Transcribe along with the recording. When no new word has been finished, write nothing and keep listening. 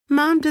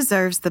Mom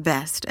deserves the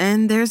best,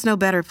 and there's no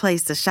better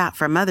place to shop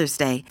for Mother's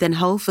Day than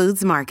Whole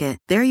Foods Market.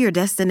 They're your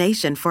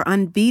destination for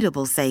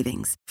unbeatable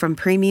savings, from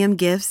premium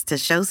gifts to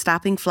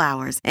show-stopping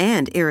flowers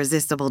and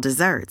irresistible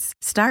desserts.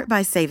 Start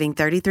by saving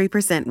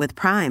 33% with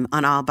Prime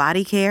on all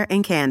body care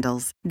and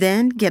candles.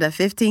 Then get a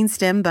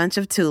 15-stem bunch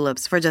of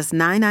tulips for just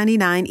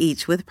 $9.99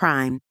 each with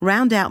Prime.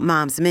 Round out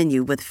Mom's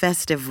menu with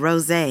festive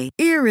rosé,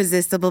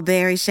 irresistible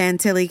berry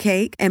chantilly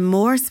cake, and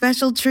more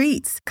special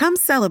treats. Come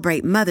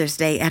celebrate Mother's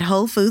Day at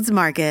Whole Foods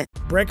Market.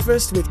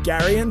 Breakfast with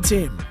Gary and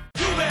Tim.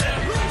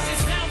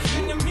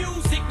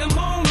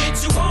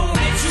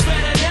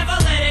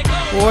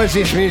 Why is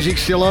this music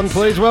still on,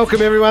 please?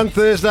 Welcome, everyone.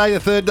 Thursday, the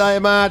 3rd day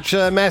of March.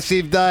 A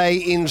massive day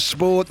in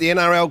sport. The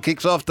NRL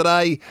kicks off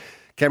today.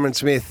 Cameron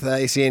Smith,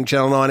 SEN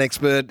Channel 9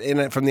 expert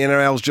from the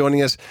NRL, is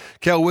joining us.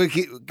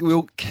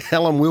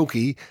 Callum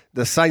Wilkie,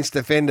 the Saints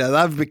defender,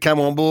 they've come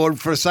on board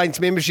for a Saints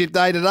membership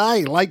day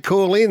today. Late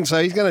call in,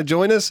 so he's going to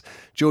join us.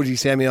 Georgie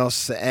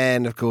Samios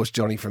and, of course,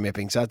 Johnny from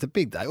Epping. So it's a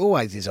big day.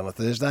 Always is on a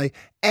Thursday.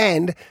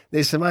 And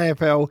there's some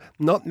AFL,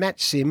 not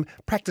match sim,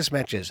 practice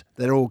matches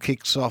that all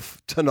kicks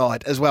off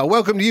tonight as well.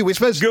 Welcome to you,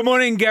 Whispers. Good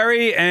morning,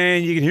 Gary.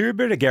 And you can hear a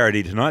bit of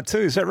Garrity tonight too.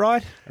 Is that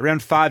right?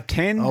 Around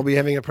 5:10? I'll be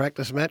having a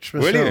practice match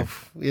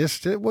myself. Will you?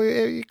 Yes.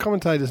 Well,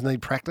 commentators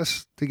need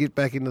practice to get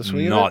back in the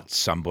swing of it. Not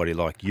somebody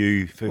like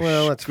you, for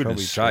that's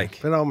goodness sake.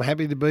 But I'm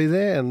happy to be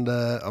there, and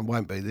I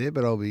won't be there,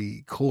 but I'll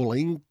be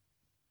calling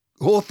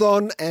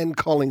Hawthorn and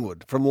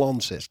Collingwood from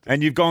Launceston.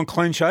 And you've gone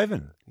clean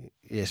shaven.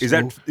 Yes. Is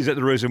that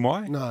the reason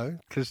why? No,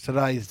 because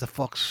today is the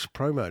Fox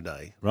promo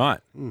day. Right.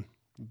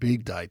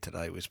 Big day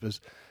today, Whispers.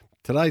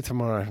 Today,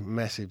 tomorrow,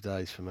 massive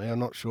days for me. I'm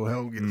not sure how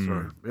I'll get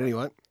through. But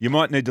anyway. You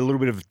might need a little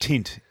bit of a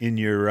tint in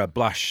your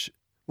blush.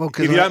 Well, if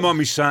you don't mind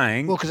me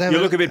saying, you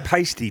look a bit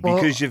pasty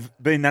because you've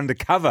been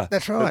undercover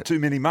for too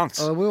many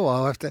months. I will.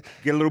 I'll have to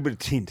get a little bit of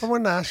tint. I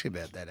wanted to ask you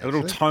about that, actually. A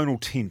little tonal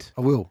tint.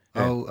 I will.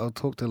 Yeah. I'll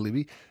talk to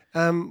Libby.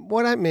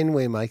 Why don't men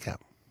wear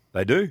makeup?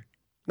 They do.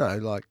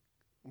 No,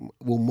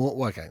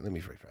 more. Okay, let me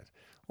rephrase.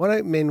 Why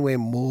don't men wear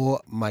more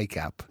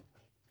makeup?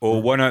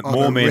 Or why don't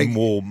more men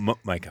wear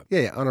makeup?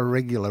 Yeah, on a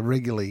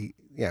regularly,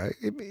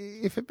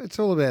 if it's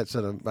all about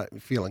sort of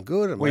feeling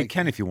good. Well, you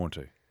can if you want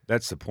to.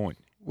 That's the point.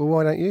 Well,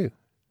 why don't you?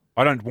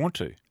 I don't want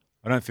to.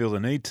 I don't feel the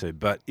need to.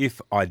 But if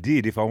I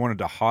wanted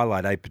to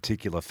highlight a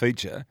particular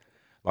feature,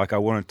 like I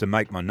wanted to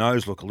make my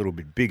nose look a little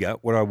bit bigger,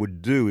 what I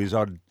would do is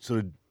I'd sort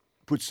of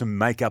put some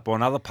makeup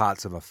on other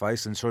parts of my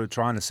face and sort of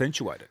try and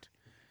accentuate it.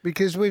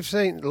 Because we've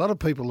seen a lot of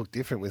people look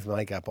different with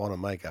makeup on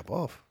and makeup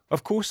off.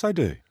 Of course they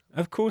do.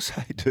 Of course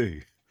they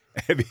do.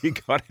 Have you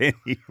got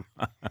anyone?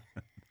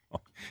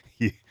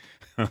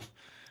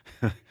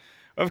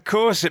 Of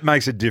course it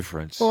makes a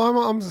difference. Well,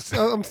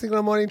 I'm thinking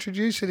I might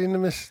introduce it in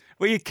the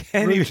Well, you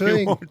can routine. If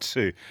you want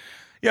to.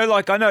 Yeah,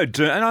 I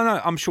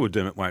know, I'm sure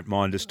Dermot won't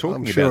mind us talking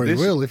about this. I'm sure he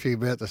will if you're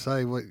about to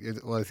say what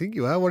I think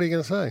you are. What are you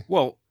going to say?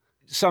 Well,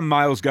 some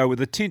males go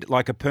with a tint,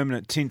 like a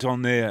permanent tint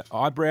on their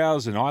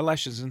eyebrows and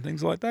eyelashes and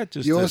things like that.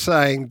 You're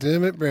saying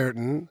Dermot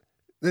Brereton,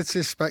 let's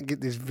just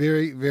get this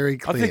very, very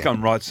clear. I think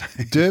I'm right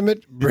saying.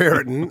 Dermot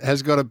Brereton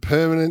has got a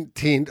permanent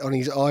tint on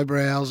his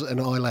eyebrows and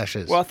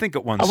eyelashes. Well, I think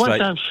at one stage... I won't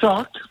say I'm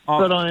shocked,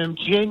 but I am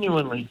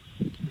genuinely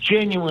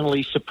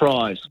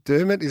surprised.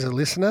 Dermot is a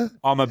listener.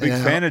 I'm a big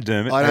fan of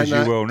Dermot, as you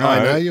well know.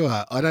 I know you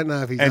are. I don't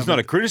know if he's... And it's not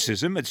a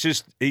criticism. It's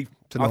just, I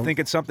think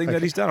it's something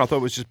that he's done. I thought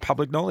it was just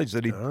public knowledge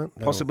that he'd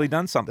possibly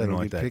done something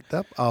like that. Picked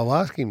up. I'll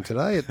ask him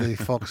today at the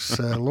Fox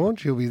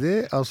launch. He'll be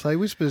there. I'll say,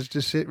 Whispers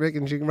just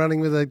reckons you're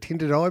running with a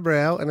tinted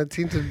eyebrow and a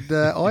tinted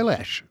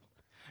eyelash.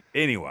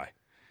 Anyway.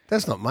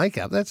 That's not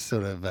makeup. That's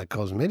sort of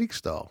cosmetic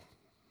style.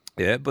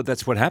 Yeah, but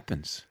that's what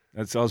happens.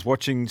 I was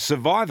watching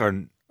Survivor,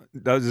 and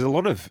there's a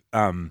lot of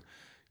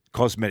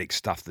cosmetic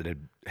stuff that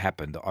had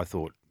happened, I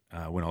thought,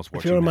 when I was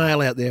watching. If you're a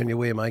male out there and you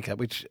wear makeup,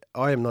 which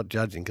I am not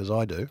judging because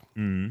I do,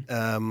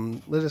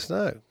 let us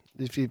know.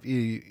 If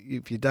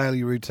your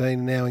daily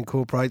routine now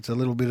incorporates a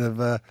little bit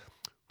of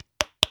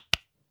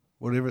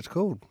whatever it's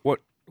called.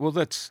 What? Well,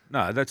 that's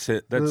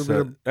it.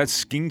 That's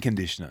skin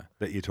conditioner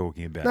that you're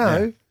talking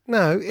about.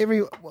 No.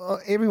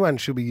 Everyone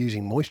should be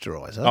using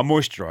moisturiser. A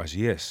moisturiser,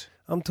 yes.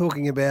 I'm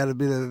talking about a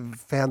bit of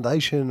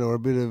foundation or a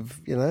bit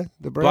of,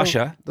 the brown,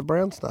 blusher, the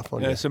brown stuff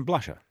on you. Yeah, some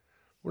blusher.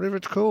 Whatever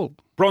it's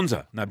called.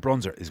 Bronzer. No,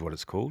 bronzer is what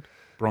it's called.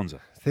 Bronzer.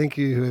 Thank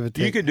you, whoever.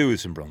 You could do with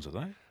some bronzer,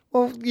 though.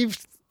 Well,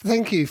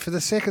 thank you for the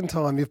second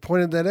time you've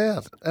pointed that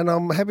out, and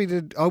I'm happy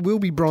to. I will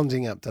be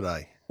bronzing up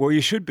today. Well,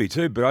 you should be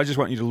too, but I just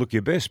want you to look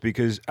your best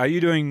because are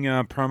you doing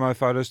promo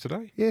photos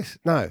today? Yes.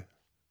 No.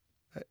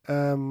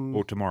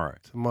 Or tomorrow?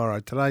 Tomorrow.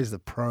 Today's the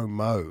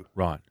promo.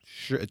 Right.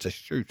 It's a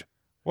shoot.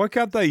 Why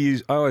can't they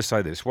use, I always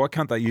say this, why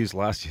can't they use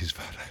last year's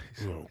photos?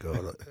 Oh,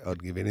 God,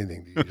 I'd give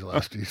anything to use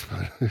last year's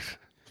photos.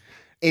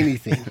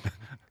 Anything.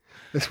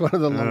 It's one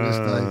of the longest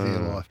days of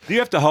your life. Do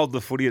you have to hold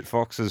the footy at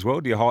Fox as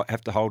well? Do you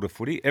have to hold a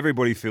footy?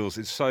 Everybody feels,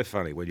 it's so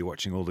funny when you're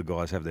watching all the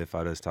guys have their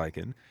photos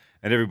taken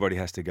and everybody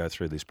has to go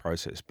through this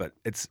process. But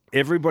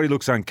everybody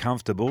looks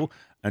uncomfortable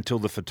until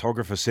the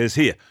photographer says,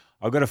 here,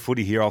 I've got a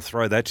footy here, I'll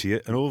throw that to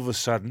you. And all of a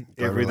sudden,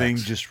 everything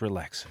just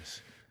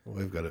relaxes.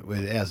 We've got it.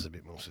 Ours is a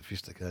bit more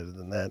sophisticated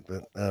than that.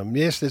 But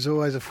yes, there's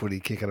always a footy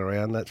kicking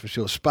around, that's for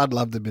sure. Spud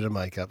loved a bit of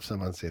makeup.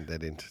 Someone sent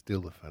that in.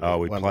 Still the funniest. Oh,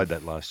 we played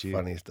that last year.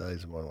 Funniest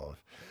days of my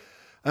life.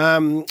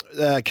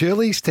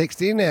 Curly's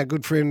text in, our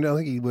good friend, I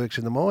think he works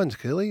in the mines,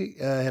 Curly,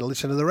 had a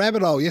listen to the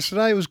Rabbit Hole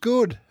yesterday. It was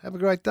good. Have a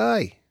great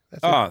day.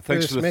 That's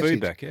Thanks for the message.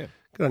 feedback, yeah.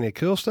 Good on you,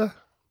 Curlster.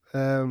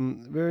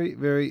 Very,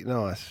 very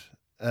nice.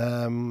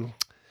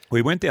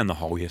 We went down the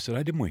hole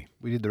yesterday, didn't we?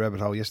 We did the Rabbit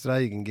Hole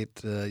yesterday. You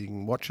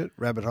can watch it,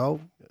 Rabbit Hole.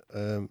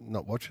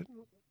 Not watch it.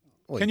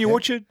 Well, Can you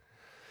watch it?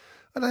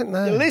 I don't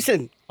know.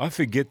 Listen. I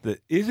forget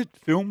that. Is it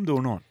filmed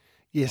or not?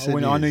 Yes,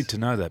 I need to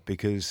know that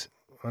because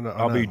I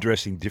I'll be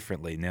dressing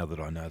differently now that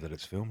I know that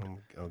it's filmed.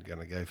 I'm going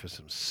to go for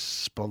some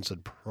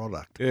sponsored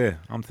product. Yeah,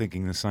 I'm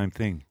thinking the same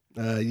thing.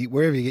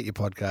 Wherever you get your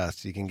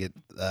podcasts, you can get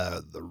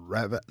the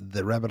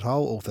Rabbit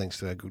Hole, all thanks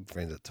to our good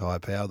friends at Tyre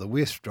Power. The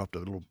Wisp dropped a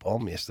little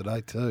bomb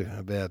yesterday too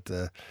about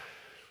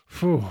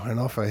an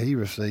offer he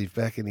received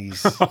back in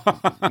his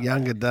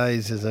younger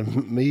days as a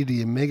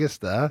media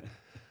megastar.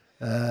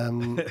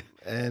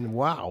 And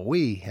wow,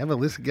 we have a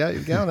listen. Go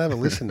and have a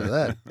listen to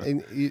that.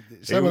 And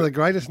some of the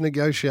greatest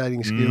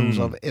negotiating skills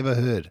I've ever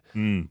heard.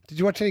 Did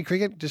you watch any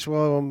cricket? Just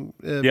while I'm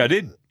yeah, I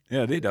did.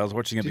 Yeah, I did. I was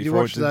watching it Did before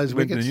you watch those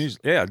went to the wickets? news.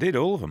 Yeah, I did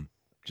all of them.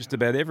 Just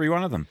about every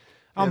one of them.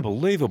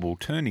 Unbelievable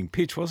turning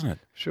pitch, wasn't it?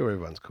 Sure,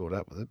 everyone's caught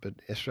up with it, but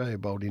Australia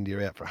bowled India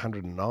out for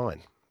 109.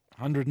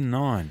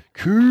 109.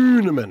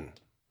 Kuhneman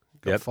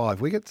got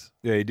 5 wickets.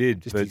 Yeah, he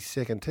did. Just but his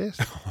second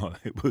test.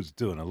 it was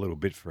doing a little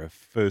bit for a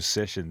first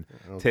session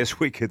test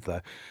wicket,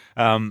 though.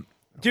 Do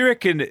you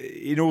reckon,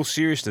 in all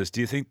seriousness, do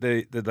you think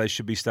that they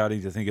should be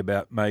starting to think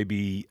about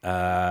maybe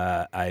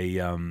a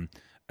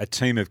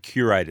team of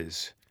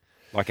curators,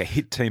 like a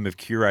hit team of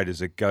curators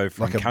that go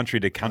from country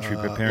to country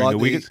preparing like the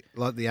wickets?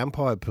 Like the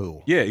umpire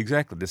pool. Yeah,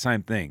 exactly. The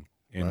same thing.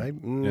 Right?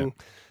 No,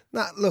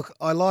 look,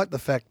 I like the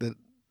fact that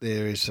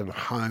there is some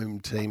home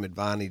team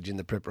advantage in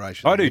the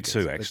preparation. I of do wickets,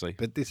 too, actually.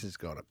 But this has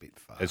gone a bit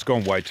far. It's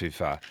gone way too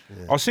far.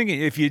 I was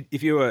thinking if you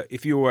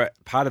were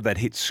part of that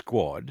hit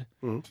squad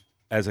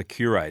as a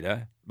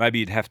curator, maybe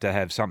you'd have to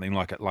have something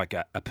like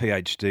a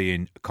PhD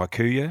in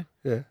kikuyu,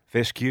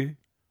 fescue,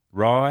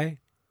 rye,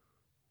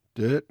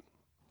 Dirt,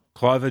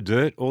 clover,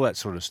 dirt, all that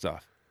sort of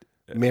stuff.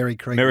 Mary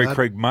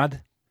Creek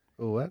mud.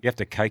 All that. You have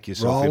to cake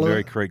yourself in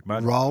Mary Creek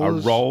mud.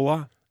 Rollers, a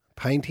roller.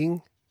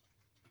 painting.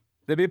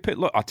 There'd be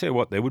look, I tell you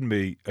what, there wouldn't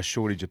be a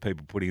shortage of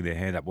people putting their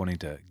hand up wanting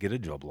to get a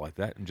job like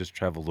that and just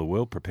travel the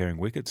world preparing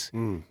wickets.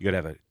 You got to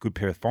have a good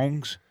pair of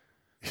thongs.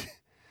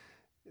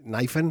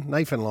 Nathan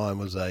Lyon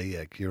was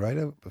a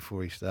curator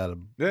before he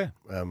started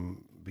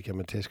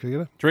becoming a test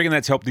cricketer. Do you reckon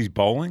that's helped his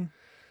bowling?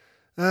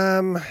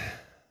 No,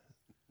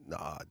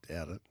 I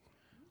doubt it.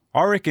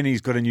 I reckon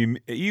he's got a new.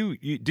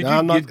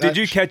 Did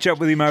you catch up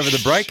with him over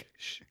the break?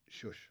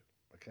 Shush!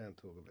 I can't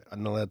talk about it.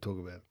 I'm not allowed to talk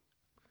about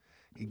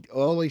it.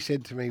 All he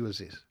said to me was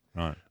this: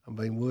 Right. I've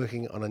been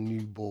working on a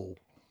new ball.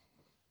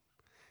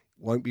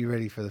 Won't be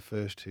ready for the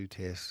first 2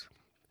 tests,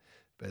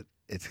 but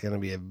it's going to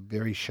be a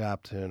very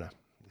sharp turner.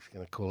 He's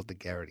going to call it the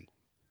Garrity.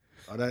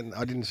 I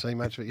didn't see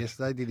much of it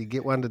yesterday. Did he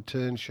get one to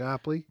turn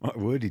sharply? My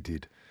word, he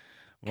did.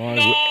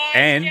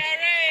 And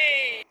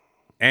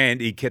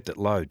he kept it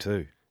low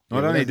too.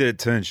 Not only did it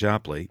turn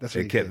sharply,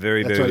 it kept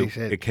very,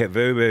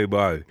 very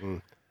low.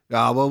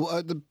 Oh,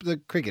 well,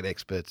 the cricket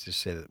experts just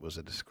said it was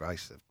a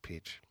disgrace of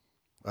pitch.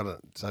 I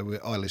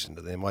listened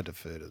to them. I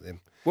defer to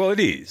them. Well, it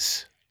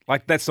is.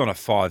 Like, that's not a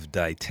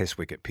 5-day test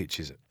wicket pitch,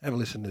 is it? Have a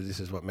listen to this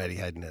is what Matty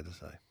Hayden had to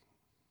say.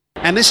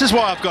 And this is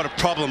why I've got a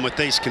problem with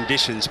these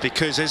conditions,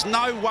 because there's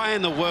no way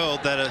in the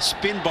world that a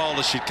spin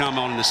bowler should come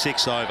on in the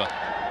 6th over.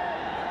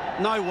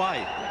 No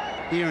way.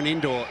 Here in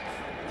indoor,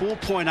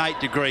 4.8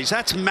 degrees.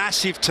 That's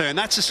massive turn.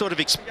 That's the sort of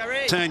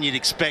turn you'd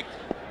expect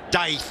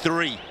day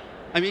 3.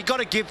 I mean, you've got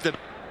to give the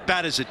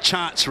batters a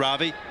chance,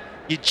 Ravi.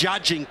 You're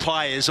judging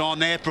players on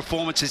their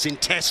performances in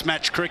test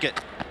match cricket.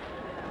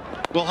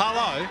 Well,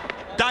 hello.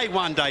 Day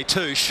 1, day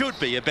 2 should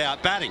be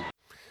about batting.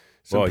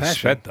 Well, he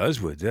spat those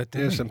words out, didn't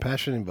he? There's some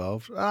passion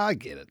involved. I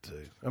get it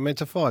too. I mean,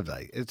 it's a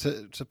 5-day. It's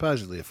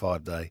supposedly a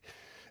 5-day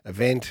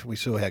event. We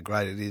saw how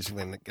great it is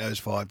when it goes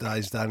 5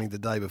 days, only the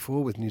day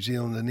before with New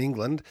Zealand and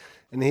England.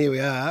 And here we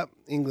are,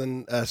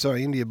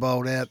 India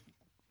bowled out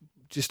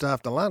just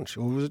after lunch.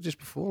 Or was it just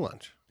before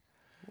lunch?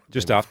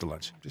 Just after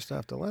lunch. Just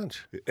after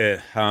lunch. I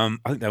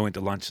think they went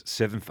to lunch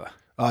 7 for.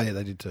 Oh, yeah,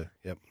 they did too.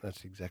 Yep,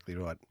 that's exactly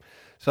right.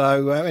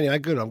 So, anyway,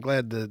 good. I'm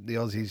glad the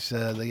Aussies,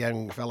 the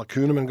young fella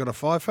Kuhneman got a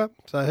 5-fer.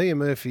 So he and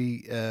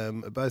Murphy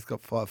both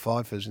got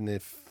 5-fers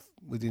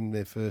within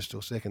their first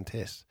or second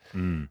test,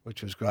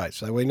 which was great.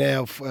 So we're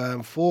now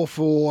 4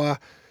 for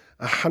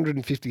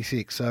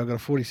 156. So I've got a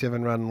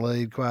 47-run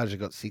lead. Khawaja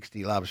got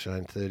 60,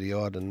 Labuschagne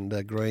 30-odd,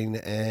 and Green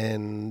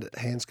and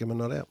Hanscom are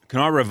not out. Can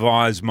I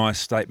revise my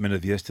statement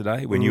of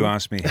yesterday when you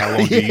asked me how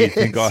long do you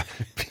think I...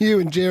 You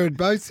and Jared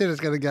both said it's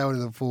going to go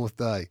into the 4th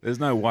day. There's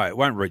no way. It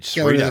won't reach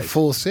 3 Go into days. the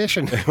 4th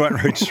session. It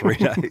won't reach 3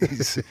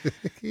 days.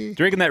 Do you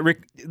reckon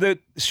that,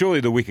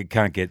 surely the wicket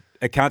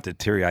can't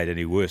deteriorate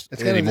any worse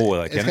anymore,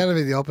 though, can it? It's going to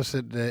be the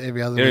opposite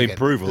every other It'll wicket.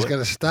 improve, will It's it?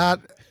 going to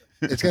start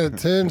It's going to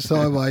turn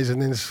sideways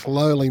and then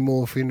slowly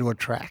morph into a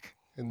track.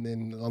 And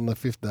then on the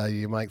 5th day,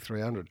 you make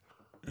 300.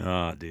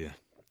 Oh, dear.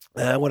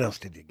 What else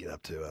did you get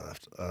up to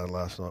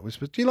last night,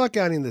 Whispers? Do you like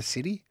going in the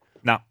city?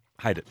 No,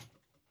 hate it.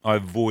 I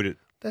avoid it.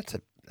 I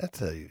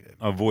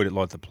avoid it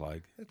like the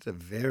plague. That's a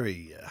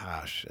very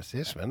harsh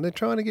assessment. They're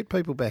trying to get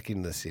people back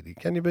in the city.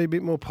 Can you be a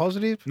bit more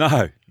positive?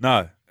 No.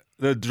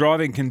 The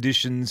driving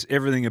conditions,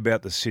 everything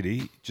about the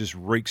city just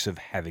reeks of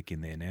havoc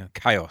in there now.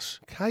 Chaos.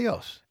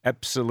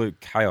 Absolute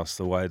chaos,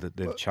 the way that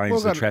they've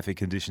changed the traffic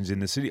conditions in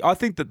the city. I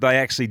think that they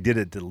actually did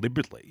it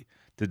deliberately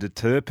to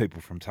deter people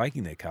from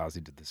taking their cars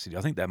into the city.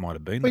 I think that might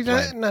have been the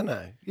plan.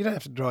 No. You don't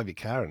have to drive your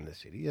car in the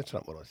city. That's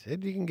not what I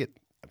said. You can get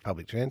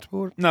public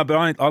transport. No,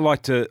 but I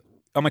like to...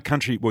 I'm a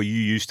country... Well, you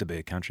used to be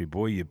a country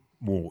boy. You're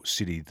more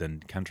city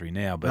than country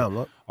now. But No, I'm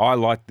not. I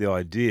like the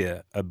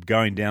idea of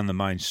going down the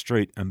main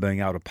street and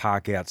being able to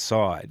park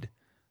outside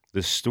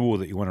the store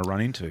that you want to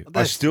run into.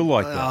 I still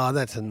like that. Oh,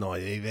 that's a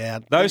naive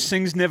out. Those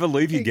things never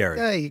leave you, Gary.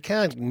 Yeah, you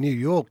can't in New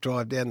York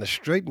drive down the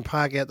street and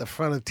park out the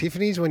front of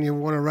Tiffany's when you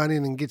want to run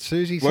in and get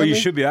Susie something. Well, you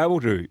should be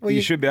able to. Well,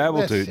 you should be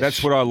able to.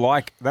 That's what I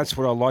like. That's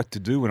what I like to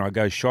do when I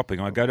go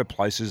shopping. I go to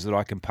places that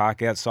I can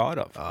park outside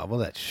of. Oh, well,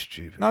 that's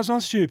stupid. No, it's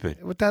not stupid.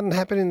 It doesn't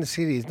happen in the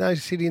city. There's no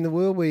city in the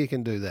world where you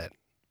can do that.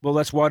 Well,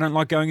 that's why I don't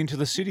like going into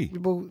the city.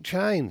 Well,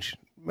 change,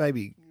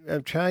 maybe.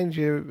 Change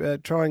your,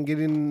 try and get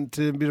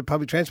into a bit of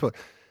public transport.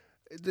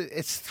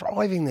 It's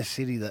thriving, the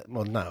city.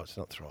 Well, no, it's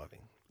not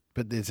thriving.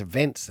 But there's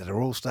events that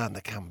are all starting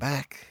to come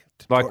back.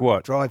 Like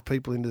what? Drive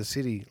people into the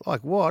city.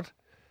 Like what?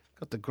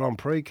 Got the Grand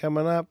Prix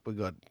coming up. We've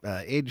got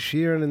Ed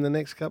Sheeran in the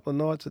next couple of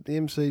nights at the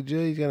MCG.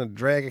 He's going to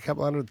drag a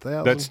couple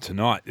 100,000. That's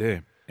tonight, yeah.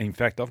 In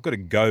fact, I've got to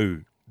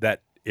go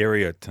that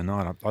area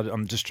tonight.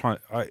 I'm just trying.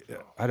 I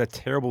had a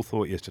terrible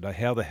thought yesterday.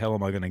 How the hell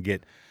am I going to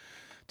get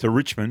to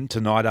Richmond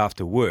tonight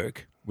after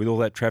work with all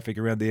that traffic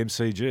around the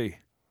MCG?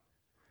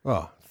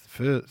 Oh,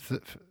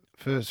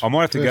 first. I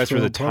might have to go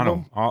through the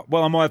problem. tunnel.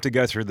 I might have to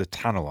go through the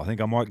tunnel. I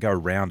think I might go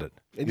around it.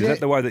 Is that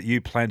the way that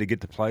you plan to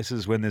get to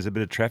places when there's a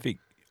bit of traffic?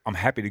 I'm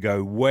happy to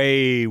go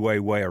way,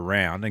 way, way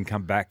around and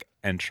come back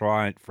and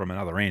try it from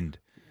another end.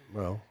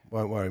 Well,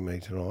 won't worry me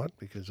tonight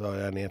because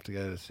I only have to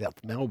go to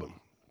South Melbourne.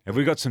 Have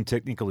we got some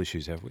technical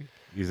issues, have we?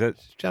 Is that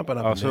jumping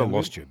up? I sort of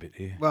lost you a bit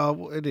here.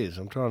 Well, it is.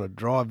 I'm trying to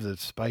drive the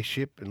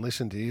spaceship and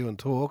listen to you and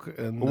talk.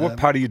 And what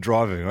part are you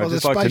driving? I'd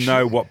just like to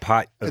know what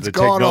part of the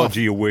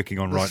technology you're working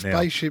on right now. The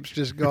spaceship's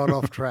just gone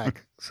off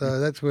track, so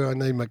that's where I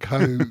need my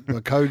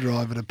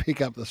co-driver to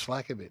pick up the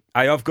slack a bit.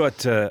 Hey, I've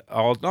got.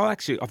 I've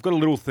got a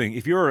little thing.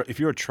 If you're a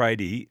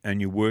tradie and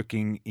you're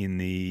working in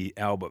the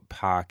Albert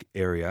Park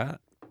area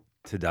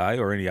today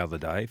or any other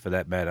day for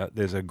that matter,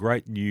 there's a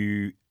great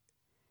new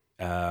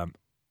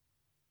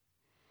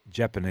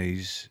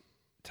Japanese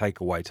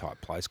takeaway type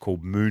place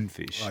called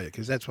Moonfish. Oh yeah,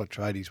 because that's what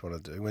tradies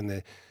want to do when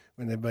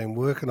they've been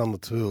working on the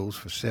tools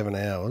for 7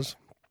 hours.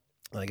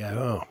 They go,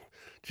 oh,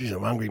 geez,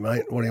 I'm hungry,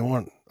 mate. What do you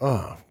want?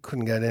 Oh,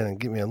 couldn't go down and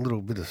get me a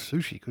little bit of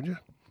sushi, could you?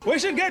 We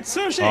should get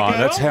sushi. Oh,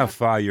 that's how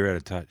far you're out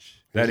of touch.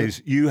 That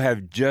is, you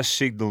have just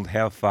signalled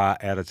how far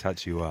out of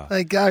touch you are.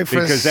 They go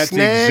for because a that's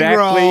snag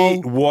exactly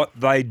roll. what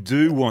they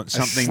do want.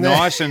 Something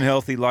nice and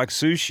healthy like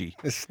sushi.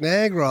 A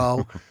snag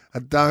roll, a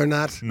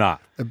donut, Nah.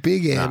 a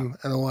Big M,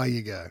 and away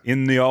you go.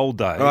 In the old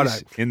days,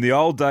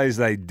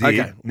 they did.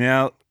 Okay.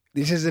 Now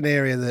this is an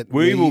area that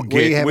we will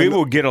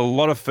get a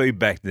lot of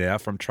feedback now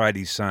from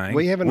tradies saying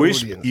we have an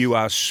Wisp, audience. you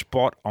are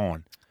spot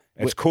on.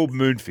 It's called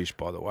Moonfish,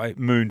 by the way.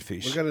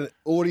 Moonfish. We've got an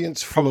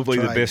audience full Probably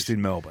of the tradies. best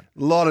in Melbourne.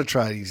 A lot of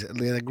tradies.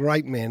 They're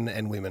great men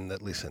and women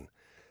that listen.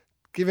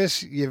 Give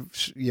us your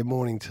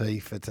morning tea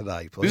for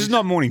today, please. This is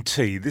not morning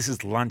tea. This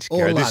is lunch, Or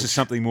Gary. This lunch. is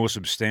something more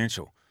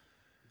substantial.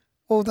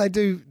 Well, they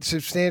do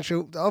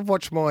substantial. I've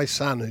watched my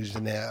son, he's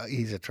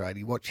a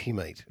tradie, watch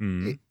him eat.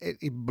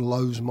 It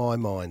blows my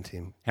mind,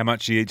 Tim. How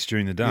much he eats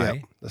during the day. Yeah,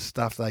 the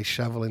stuff they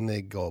shovel in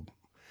their gob.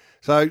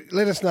 So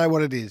let us know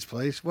what it is,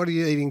 please. What are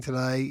you eating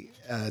today?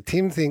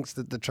 Tim thinks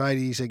that the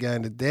tradies are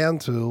going to down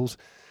tools,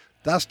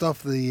 dust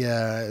off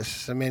the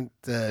cement,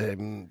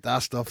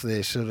 dust off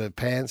their sort of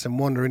pants and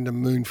wander into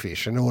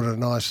Moonfish and order a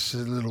nice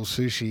little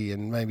sushi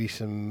and maybe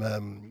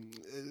some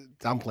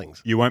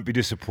dumplings. You won't be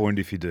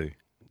disappointed if you do.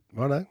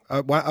 Righto.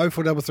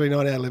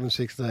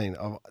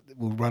 0433981116.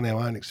 We'll run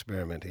our own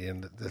experiment here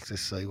and let's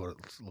just see what it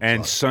looks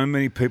And like. so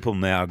many people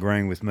now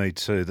agreeing with me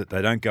too that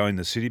they don't go in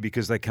the city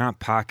because they can't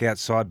park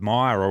outside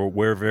Myer or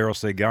wherever else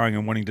they're going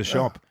and wanting to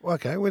shop.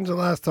 Okay, when's the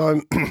last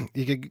time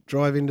you could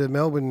drive into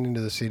Melbourne,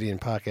 into the city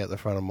and park out the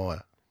front of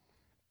Myer?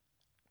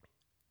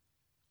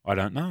 I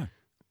don't know.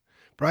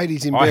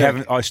 Brady's in I Berwick.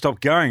 haven't. I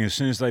stopped going as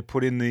soon as they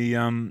put in the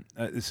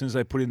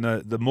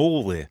the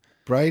mall there.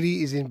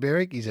 Brady is in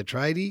Berwick. He's a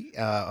tradie.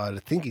 I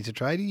think he's a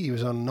tradie. He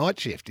was on night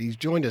shift. He's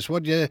joined us.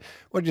 What'd you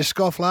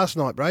scoff last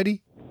night,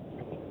 Brady?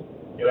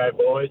 G'day,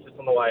 boys. Just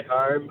on the way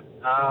home.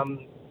 I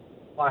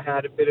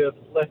had a bit of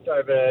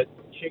leftover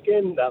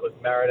chicken that was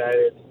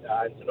marinated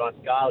in some nice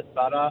garlic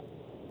butter,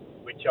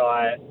 which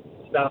I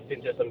stuffed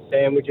into some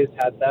sandwiches,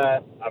 had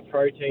that, a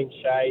protein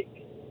shake,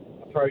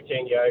 a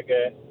protein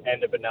yogurt,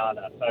 and a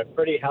banana. So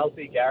pretty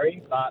healthy,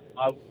 Gary, but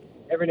I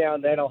every now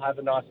and then I'll have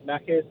a nice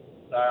Macca's,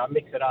 so I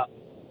mix it up.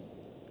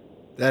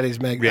 That is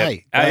magnificent. Yeah.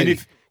 Hey, And Brady,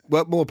 if-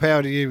 what more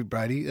power to you,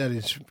 Brady? That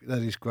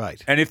is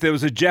great. And if there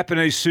was a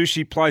Japanese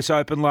sushi place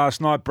open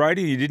last night,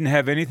 Brady, you didn't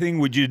have anything,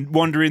 would you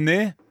wander in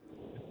there?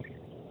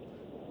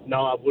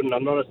 No, I wouldn't.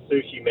 I'm not a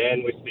sushi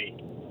man,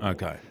 Wispy.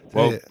 Okay.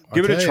 Well, Yeah,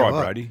 give I'll it a tell try, you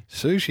what, Brady.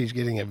 Sushi's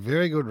getting a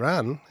very good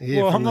run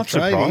here Well, from I'm the not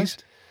tradies.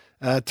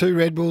 surprised. 2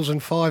 Red Bulls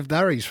and 5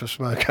 Durries for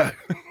Smoko.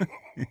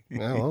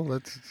 Well,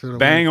 that's sort of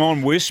Bang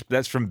on, Wisp.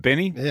 That's from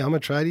Benny. Yeah, I'm a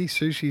tradie.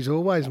 Sushi's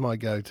always my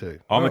go-to.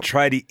 I'm a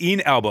tradie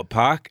in Albert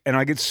Park, and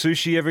I get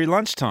sushi every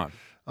lunchtime.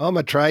 I'm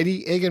a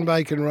tradie, egg and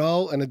bacon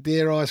roll and a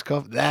dare iced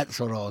coffee. That's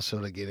what I was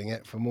sort of getting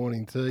at for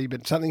morning tea,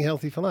 but something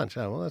healthy for lunch.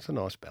 Oh, well, that's a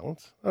nice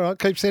balance. All right,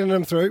 keep sending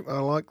them through. I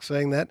like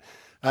seeing that.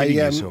 Kidding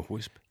yourself,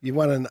 Wisp. You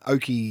won an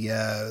Oki,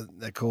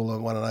 they call it,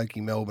 won an Oki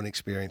Melbourne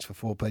experience for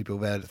 4 people,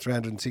 valued at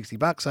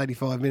 $360,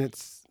 85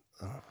 minutes.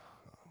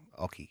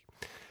 Oki.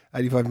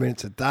 85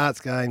 minutes of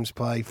darts games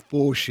play,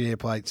 4 share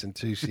plates and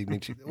 2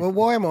 signature. Well,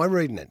 why am I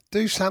reading it?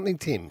 Do something,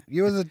 Tim.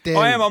 You're the damn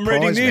I am. I'm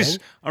reading prize this. man.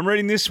 I'm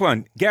reading this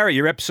one. Gary,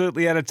 you're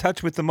absolutely out of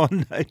touch with the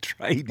modern day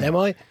trade. Am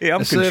I? Yeah,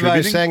 I'm a Servo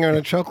contributing. Sanger and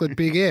a chocolate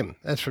Big M.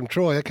 That's from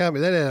Troy. I can't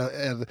be that out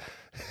of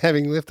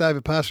having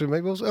leftover pasta and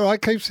meatballs. All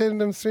right, keep sending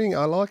them through.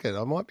 I like it.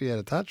 I might be out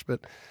of touch,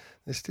 but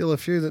there's still a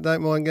few that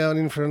don't mind going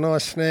in for a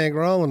nice snag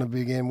roll and a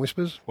Big M,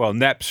 Whispers. Well,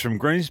 Naps from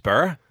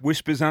Greensboro.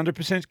 Whisper's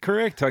 100%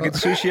 correct. I get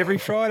sushi every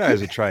Friday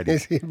as a tradie.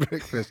 Here's your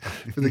breakfast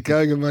for the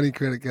Kogan Money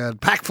Credit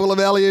Card. Pack full of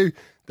value.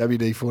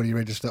 WD-40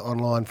 register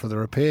online for the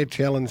repair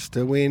challenge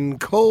to win.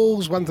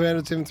 Calls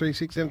 1300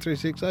 736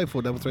 736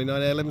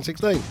 0433 11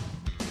 16.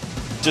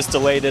 Just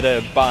deleted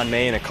a banh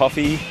mi and a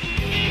coffee.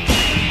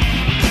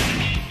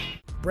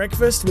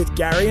 Breakfast with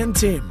Gary and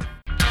Tim.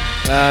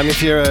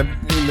 If you're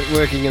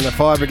working in the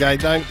fire brigade,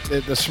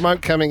 the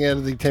smoke coming out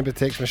of the temper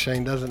text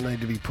machine doesn't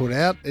need to be put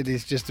out. It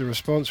is just a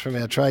response from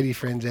our tradie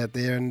friends out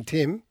there. And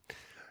Tim,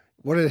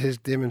 what it has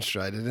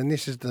demonstrated, and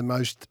this is the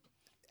most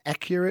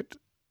accurate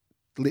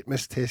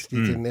litmus test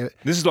you can ever.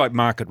 This is like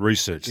market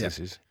research, Yeah. this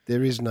is.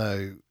 There is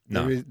no.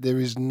 No. There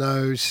is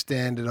no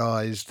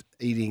standardised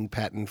eating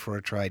pattern for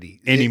a tradie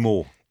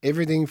Anymore.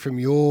 Everything from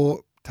your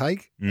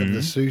take of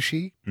the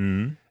sushi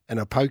Mm. and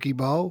a poke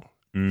bowl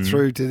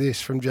through to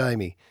this from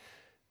Jamie.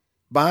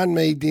 Banh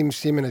mi, dim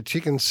sim and a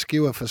chicken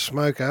skewer for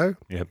Smoko.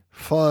 Yep.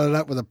 Followed it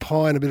up with a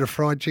pie and a bit of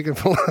fried chicken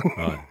for lunch.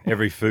 Right.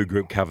 Every food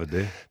group covered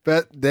there.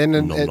 But then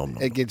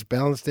it gets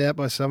balanced out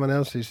by someone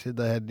else who said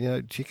they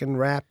had, chicken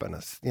wrap and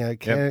a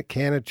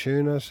can of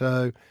tuna.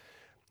 So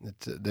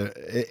it's,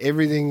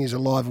 everything is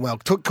alive and well.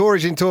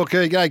 Corey's in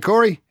Torquay. G'day,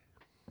 Corey.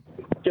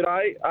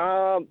 G'day.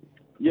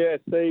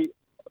 See,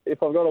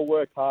 if I've got to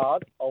work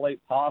hard, I'll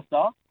eat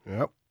pasta.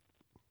 Yep.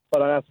 If I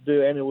don't have to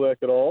do any work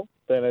at all,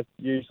 then it's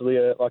usually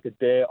a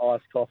dare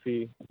iced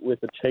coffee with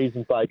a cheese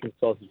and bacon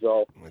sausage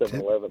roll,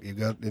 7-Eleven. You've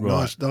got a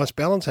Right. nice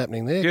balance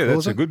happening there. Yeah, that's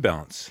Causer. a good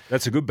balance.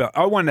 That's a good balance.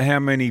 I wonder how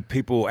many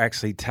people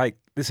actually take,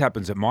 this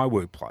happens at my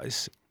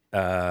workplace,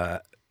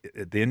 at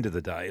the end of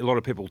the day, a lot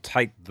of people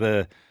take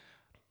the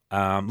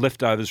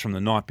leftovers from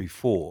the night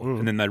before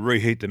and then they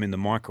reheat them in the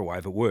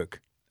microwave at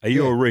work. Are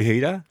you a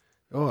reheater?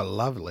 Oh, I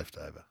love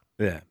leftover.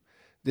 Yeah.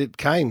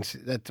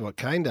 That's what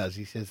Kane does.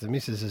 He says the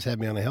missus has had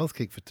me on a health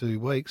kick for 2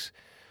 weeks.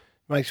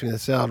 Makes me the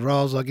salad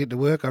rolls. I get to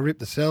work, I rip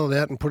the salad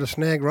out and put a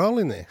snag roll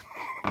in there.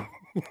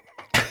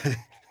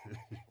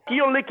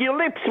 You'll lick your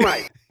lips,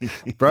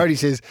 mate. Brody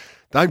says,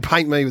 don't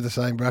paint me with the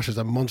same brush as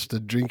a monster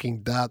drinking,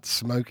 dart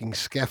smoking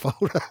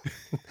scaffolder.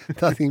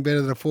 Nothing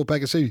better than a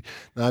 4-pack of sushi.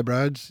 No,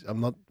 Broads, I'm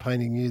not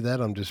painting you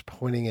that. I'm just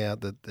pointing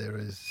out that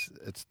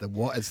it's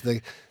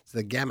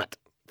the gamut.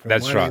 From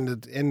That's one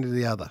right. end to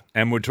the other.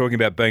 And we're talking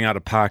about being able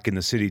to park in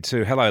the city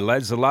too. Hello,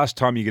 lads. The last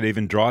time you could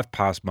even drive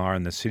past Mara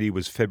in the city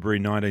was February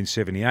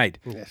 1978,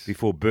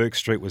 before Burke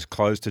Street was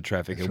closed to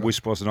traffic and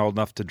Wisp wasn't old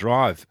enough to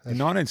drive. In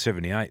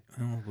 1978,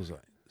 what was I?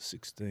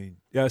 16.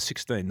 Yeah,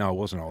 16. No, I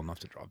wasn't old enough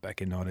to drive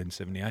back in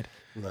 1978.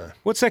 No.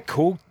 What's that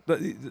called?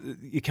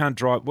 You can't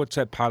drive. What's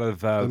that part of...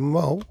 The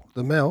Mall.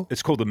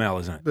 It's called the Mall,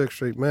 isn't it? Burke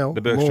Street Mall.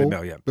 The Burke Street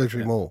Mall, yeah. Burke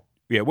Street Mall.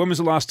 Yeah. When was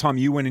the last time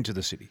you went into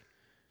the city?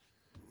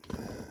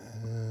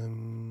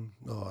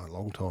 A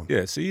long time.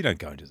 Yeah, so you don't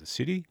go into the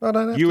city. I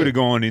don't have You would to. have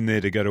gone in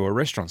there to go to a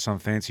restaurant, some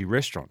fancy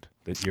restaurant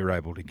that you're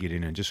able to get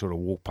in and just sort of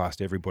walk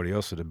past everybody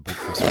else that had booked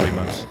for 3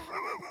 months.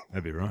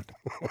 That'd be right.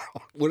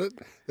 Would it?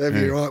 That'd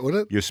be right, would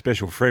it? Your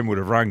special friend would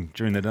have rung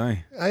during the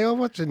day. Hey, I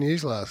watched the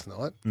news last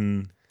night.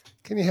 Can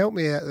you help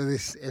me out with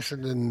this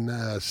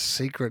Essendon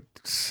secret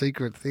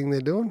thing they're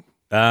doing?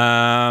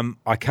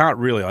 I can't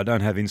really. I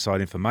don't have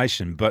inside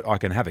information, but I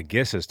can have a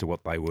guess as to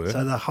what they were.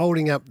 So they're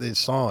holding up their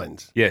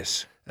signs.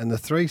 Yes. And the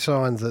 3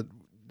 signs that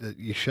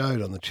you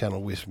showed on the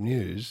Channel Wisp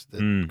News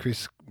that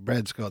Chris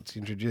Bradscott's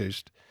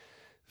introduced,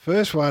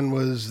 first one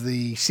was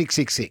the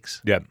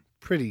 666. Yep.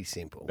 Pretty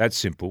simple. That's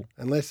simple.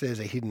 Unless there's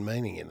a hidden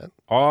meaning in it.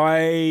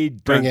 I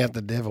Bring don't. out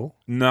the devil.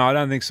 No, I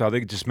don't think so. I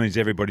think it just means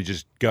everybody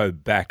just go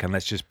back and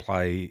let's just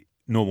play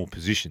normal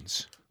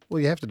positions. Well,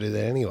 you have to do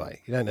that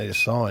anyway. You don't need a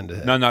sign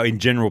to... No, in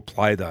general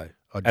play though.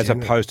 as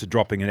opposed to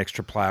dropping an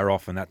extra player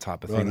off and that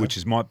type of thing, Righto.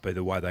 which might be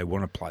the way they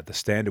want to play, the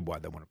standard way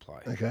they want to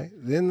play. Okay.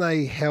 Then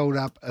they held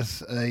up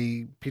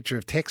a picture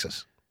of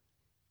Texas.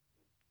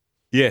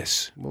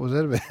 Yes. What was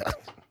that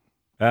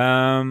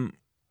about?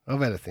 I've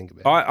had to think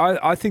about it.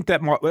 I think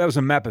that was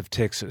a map of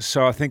Texas,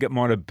 so I think it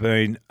might have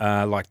been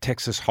like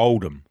Texas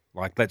Hold'em.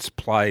 Like, let's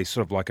play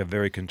sort of like a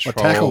very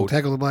controlled...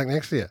 Tackle the bloke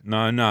next to you.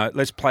 No.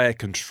 Let's play a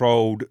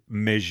controlled,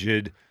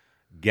 measured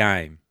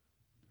game.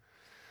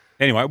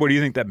 Anyway, what do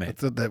you think that I meant?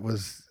 thought that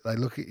was,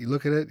 you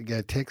look at it, you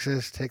go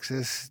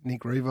Texas,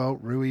 Nick Revolt,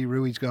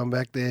 Rui's gone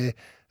back there,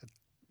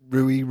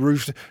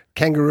 Rooster,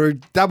 Kangaroo,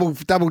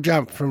 double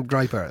jump from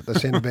Draper at the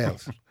centre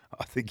bounce.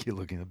 I think you're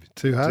looking a bit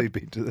Too hard? deep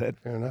into that.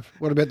 Fair enough.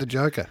 What about the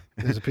Joker?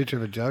 There's a picture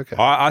of a Joker.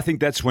 I think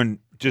that's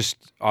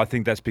I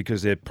think that's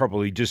because they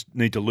probably just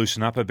need to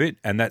loosen up a bit,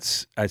 and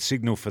that's a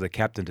signal for the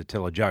captain to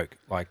tell a joke.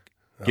 Like,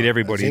 get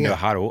everybody into a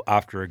huddle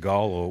after a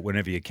goal or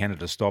whenever you can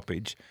at a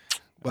stoppage,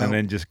 and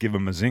then just give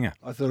them a zinger.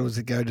 I thought it was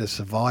to go to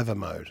Survivor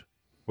mode.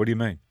 What do you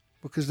mean?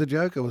 Because the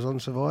Joker was on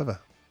Survivor.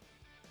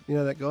 You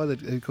know that guy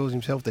who calls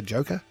himself the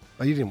Joker?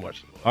 Oh, you didn't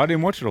watch it. I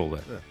didn't watch it all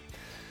that. Yeah.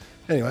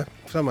 Anyway,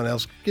 someone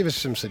else, give us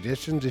some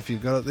suggestions if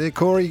you've got it there.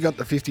 Corey, you got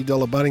the $50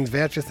 Bunnings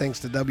voucher thanks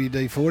to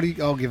WD-40.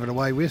 I'll give it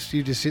away, Wiss.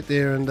 You just sit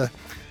there and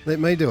let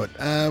me do it.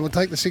 We'll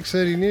take the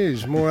 6:30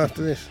 news. More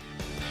after this.